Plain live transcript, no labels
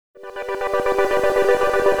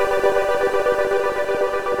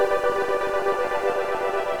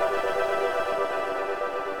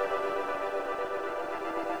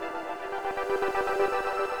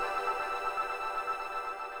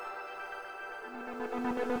Lord,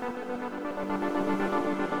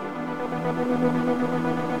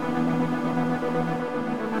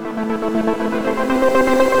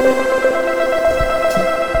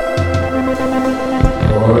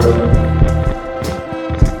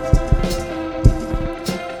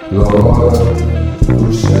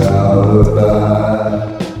 who shall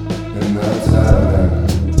abide in the tabernacle?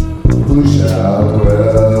 Who shall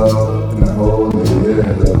dwell in the holy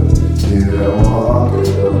hill? He that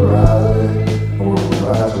walketh uprightly, or with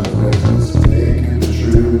righteousness, and speaketh the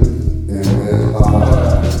truth in his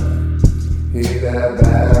heart. He that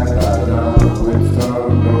backbiteth not with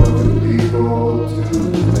tongue, nor to evil to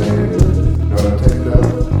his neighbour, nor taketh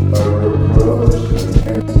a reproach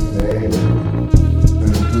against his neighbour,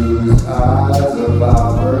 whose eyes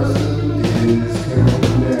about person is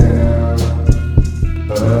condemned,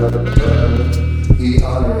 but he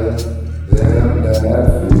honoureth them that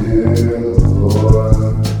fear the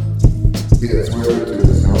Lord. He that sweareth to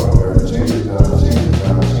his honor, changeth not, changeth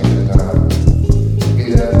not, changeth not. He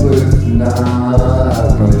that putteth not,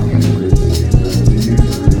 nor usury,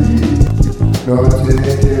 nor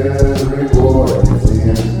taketh reward is the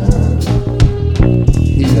innocent.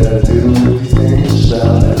 He that doeth these things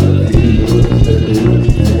shall never be moved. He that doeth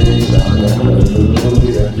these things shall never be moved. He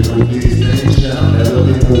that doeth these things shall never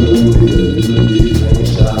be moved. He that doeth these things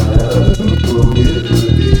shall never be moved. He that doeth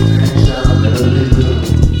these things shall never be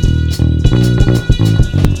moved.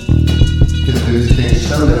 He that doeth these things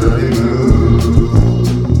shall never be moved.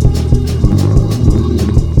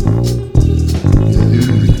 He that doeth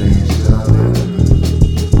these things shall never be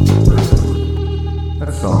moved.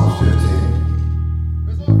 That's Psalm 15.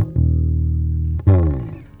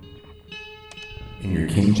 In your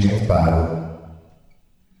King James Bible.